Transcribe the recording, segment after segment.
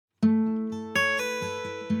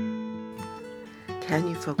Can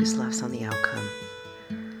you focus less on the outcome?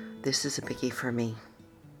 This is a biggie for me.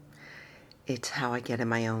 It's how I get in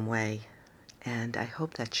my own way, and I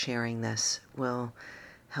hope that sharing this will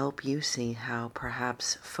help you see how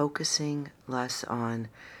perhaps focusing less on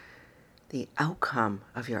the outcome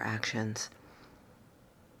of your actions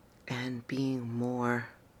and being more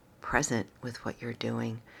present with what you're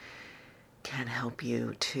doing can help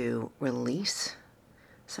you to release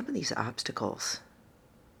some of these obstacles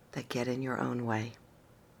that get in your own way.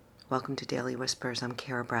 Welcome to Daily Whispers. I'm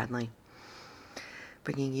Kara Bradley,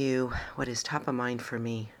 bringing you what is top of mind for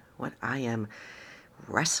me, what I am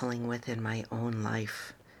wrestling with in my own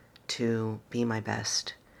life to be my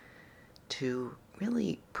best, to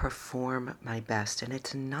really perform my best. And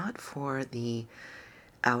it's not for the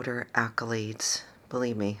outer accolades.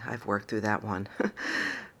 Believe me, I've worked through that one.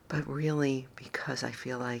 But really because I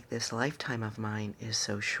feel like this lifetime of mine is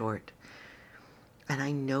so short. And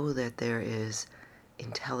I know that there is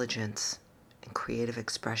intelligence and creative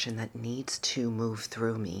expression that needs to move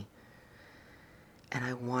through me. And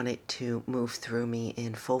I want it to move through me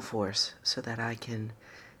in full force so that I can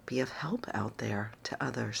be of help out there to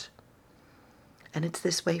others. And it's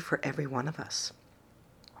this way for every one of us.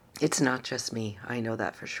 It's not just me, I know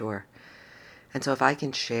that for sure. And so if I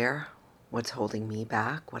can share what's holding me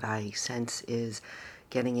back, what I sense is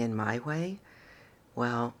getting in my way,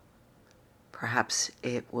 well, perhaps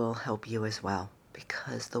it will help you as well,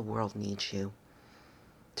 because the world needs you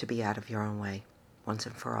to be out of your own way once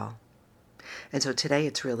and for all. And so today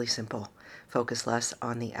it's really simple. Focus less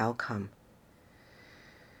on the outcome.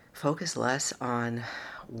 Focus less on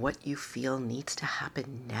what you feel needs to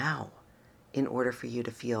happen now in order for you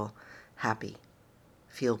to feel happy,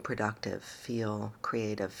 feel productive, feel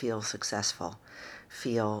creative, feel successful,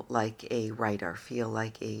 feel like a writer, feel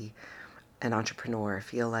like an entrepreneur,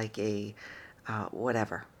 feel like a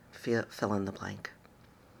whatever, fill in the blank.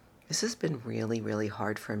 This has been really, really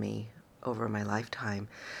hard for me over my lifetime.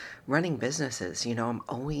 Running businesses, I'm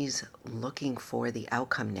always looking for the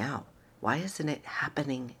outcome now. Why isn't it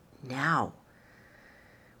happening now?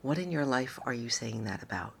 What in your life are you saying that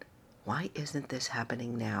about? Why isn't this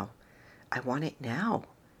happening now? I want it now.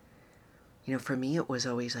 For me, it was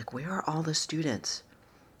always like, where are all the students?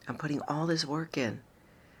 I'm putting all this work in.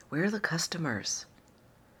 Where are the customers?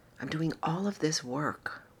 I'm doing all of this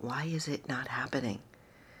work. Why is it not happening?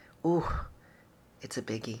 Ooh, it's a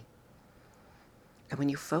biggie. And when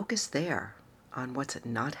you focus there on what's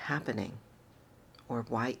not happening, or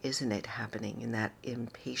why isn't it happening in that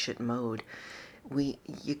impatient mode,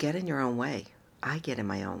 you get in your own way. I get in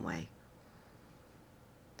my own way.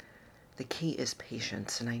 The key is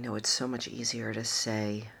patience, and I know it's so much easier to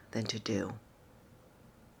say than to do.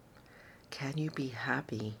 Can you be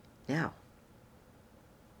happy now?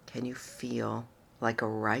 Can you feel like a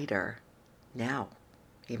writer now,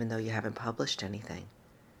 even though you haven't published anything?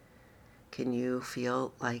 Can you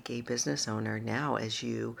feel like a business owner now as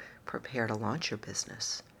you prepare to launch your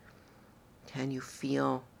business? Can you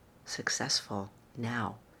feel successful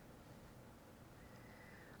now?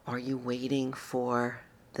 Are you waiting for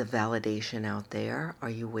the validation out there? Are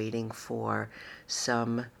you waiting for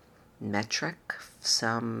some metric,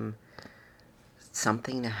 something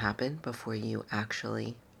to happen before you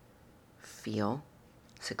actually feel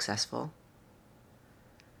successful?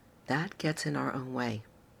 That gets in our own way.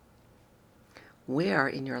 Where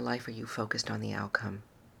in your life are you focused on the outcome?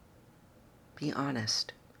 Be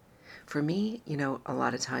honest. For me, a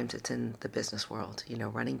lot of times it's in the business world,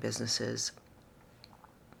 running businesses.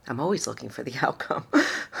 I'm always looking for the outcome.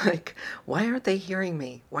 Like, why aren't they hearing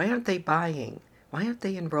me? Why aren't they buying? Why aren't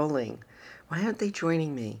they enrolling? Why aren't they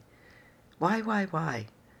joining me? Why?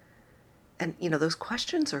 And, those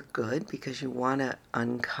questions are good because you want to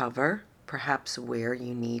uncover perhaps where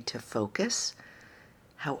you need to focus.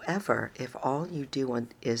 However, if all you do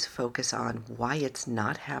is focus on why it's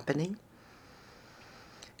not happening,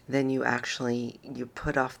 then you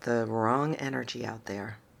put off the wrong energy out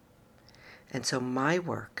there. And so my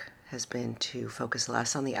work has been to focus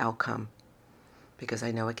less on the outcome, because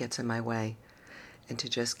I know it gets in my way, and to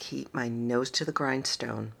just keep my nose to the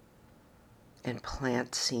grindstone and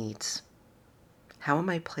plant seeds. How am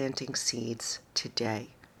I planting seeds today?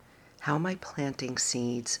 How am I planting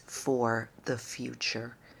seeds for the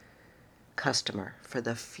future customer, for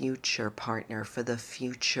the future partner, for the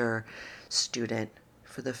future student,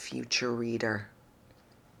 for the future reader?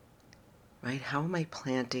 Right? How am I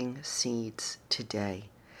planting seeds today?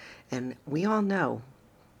 And we all know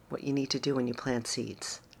what you need to do when you plant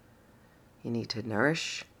seeds. You need to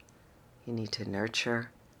nourish, you need to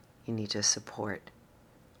nurture, you need to support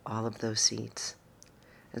all of those seeds.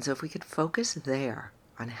 And so if we could focus there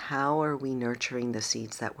on how are we nurturing the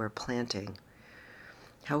seeds that we're planting.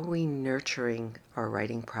 How are we nurturing our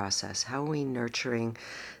writing process? How are we nurturing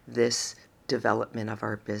this development of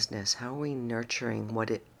our business? How are we nurturing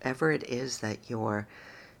whatever it is that you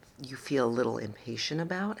feel a little impatient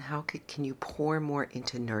about? How can you pour more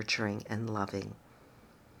into nurturing and loving?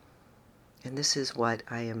 And this is what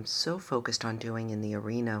I am so focused on doing in the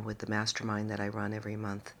arena with the mastermind that I run every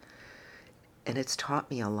month. And it's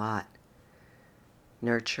taught me a lot.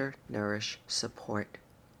 Nurture, nourish, support.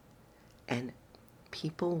 And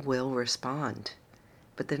people will respond,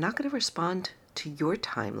 but they're not going to respond to your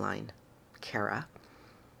timeline, Kara.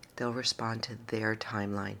 They'll respond to their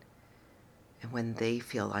timeline, and when they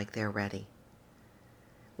feel like they're ready.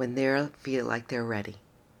 When they feel like they're ready.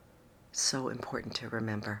 So important to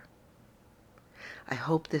remember. I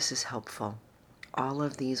hope this is helpful. All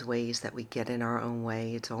of these ways that we get in our own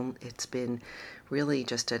way, it's been really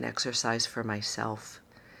just an exercise for myself.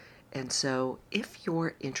 And so if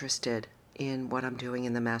you're interested in what I'm doing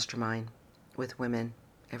in the mastermind with women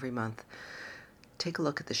every month, take a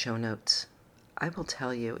look at the show notes. I will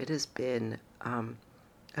tell you, it has been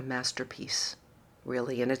a masterpiece,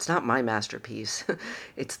 really. And it's not my masterpiece.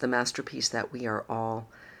 It's the masterpiece that we are all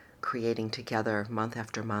creating together month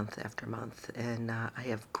after month after month. And I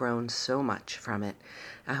have grown so much from it.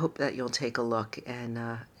 I hope that you'll take a look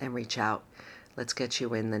and reach out. Let's get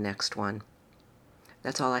you in the next one.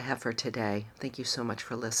 That's all I have for today. Thank you so much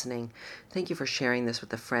for listening. Thank you for sharing this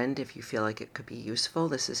with a friend if you feel like it could be useful.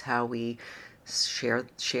 This is how we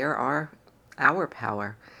share our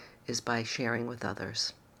power, is by sharing with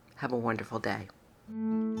others. Have a wonderful day.